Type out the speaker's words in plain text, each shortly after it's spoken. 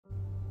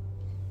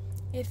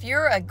If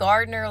you're a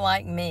gardener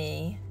like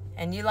me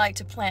and you like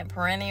to plant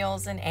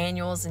perennials and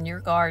annuals in your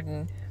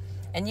garden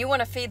and you want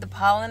to feed the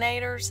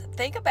pollinators,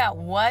 think about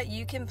what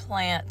you can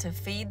plant to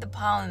feed the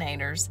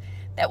pollinators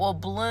that will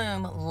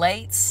bloom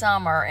late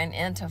summer and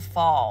into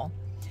fall.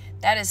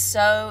 That is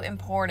so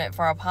important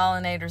for our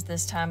pollinators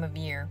this time of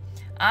year.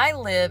 I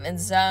live in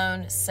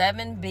zone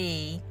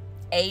 7B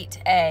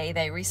 8A.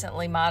 They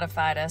recently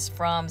modified us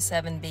from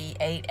 7B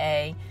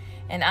 8A.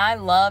 And I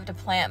love to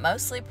plant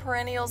mostly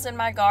perennials in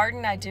my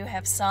garden. I do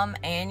have some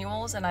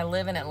annuals, and I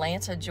live in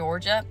Atlanta,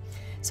 Georgia.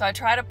 So I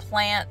try to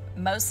plant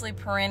mostly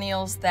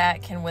perennials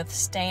that can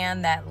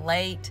withstand that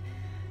late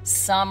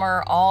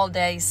summer,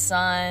 all-day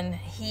sun,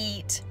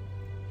 heat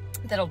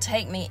that'll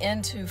take me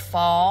into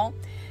fall.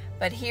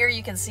 But here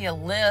you can see a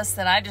list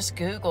that I just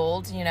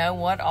Googled,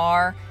 what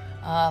are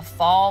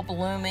fall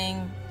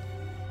blooming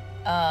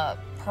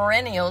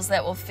perennials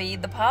that will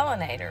feed the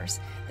pollinators.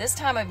 This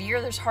time of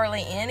year, there's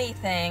hardly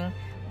anything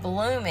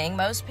blooming.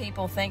 Most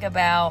people think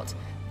about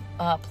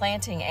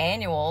planting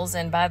annuals,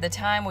 and by the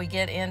time we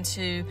get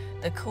into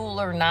the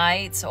cooler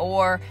nights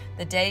or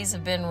the days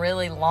have been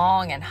really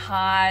long and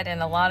hot,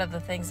 and a lot of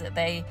the things that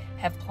they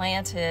have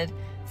planted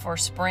for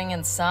spring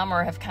and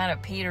summer have kind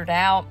of petered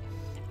out,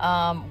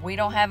 we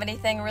don't have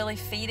anything really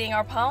feeding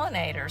our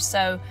pollinators.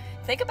 So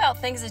think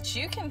about things that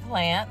you can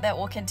plant that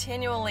will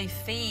continually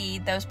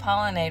feed those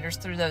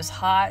pollinators through those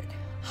hot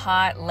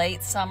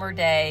late summer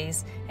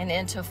days and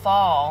into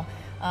fall.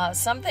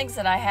 Some things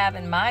that I have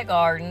in my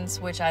gardens,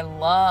 which I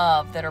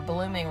love, that are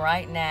blooming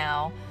right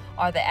now,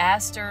 are the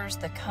asters,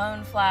 the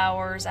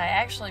coneflowers. I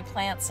actually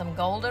plant some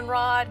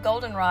goldenrod.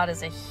 Goldenrod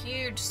is a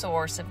huge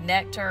source of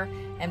nectar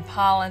and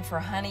pollen for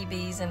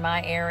honeybees in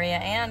my area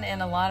and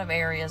in a lot of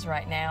areas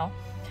right now.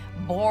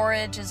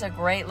 Borage is a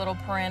great little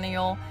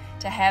perennial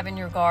to have in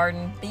your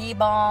garden. Bee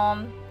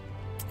balm,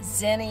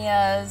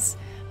 zinnias.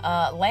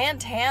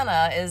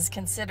 Lantana is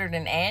considered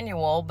an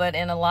annual, but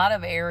in a lot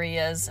of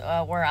areas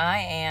where I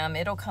am,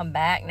 it'll come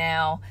back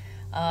now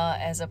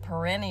as a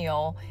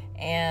perennial,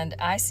 and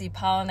I see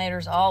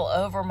pollinators all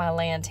over my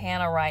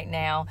lantana right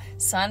now.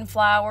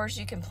 Sunflowers,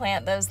 you can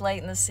plant those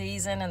late in the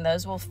season and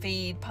those will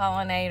feed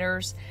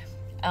pollinators.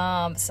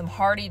 Some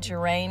hardy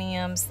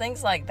geraniums,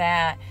 things like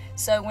that.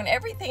 So when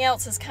everything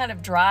else is kind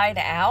of dried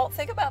out,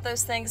 think about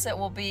those things that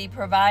will be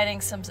providing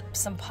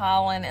some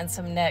pollen and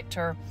some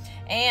nectar.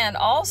 And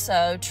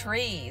also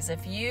trees.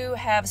 If you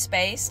have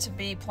space to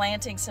be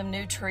planting some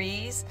new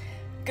trees,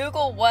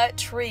 Google what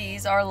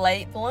trees are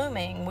late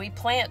blooming. We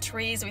plant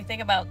trees, we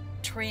think about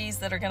trees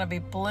that are going to be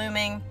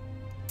blooming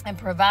and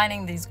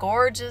providing these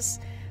gorgeous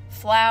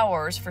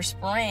flowers for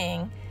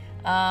spring.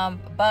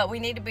 But we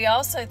need to be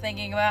also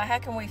thinking about how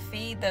can we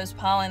feed those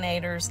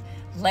pollinators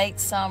late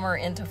summer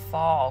into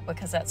fall,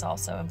 because that's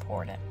also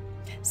important.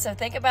 So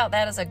think about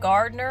that as a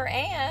gardener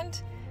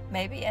and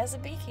maybe as a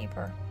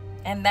beekeeper.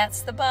 And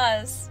that's the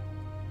buzz.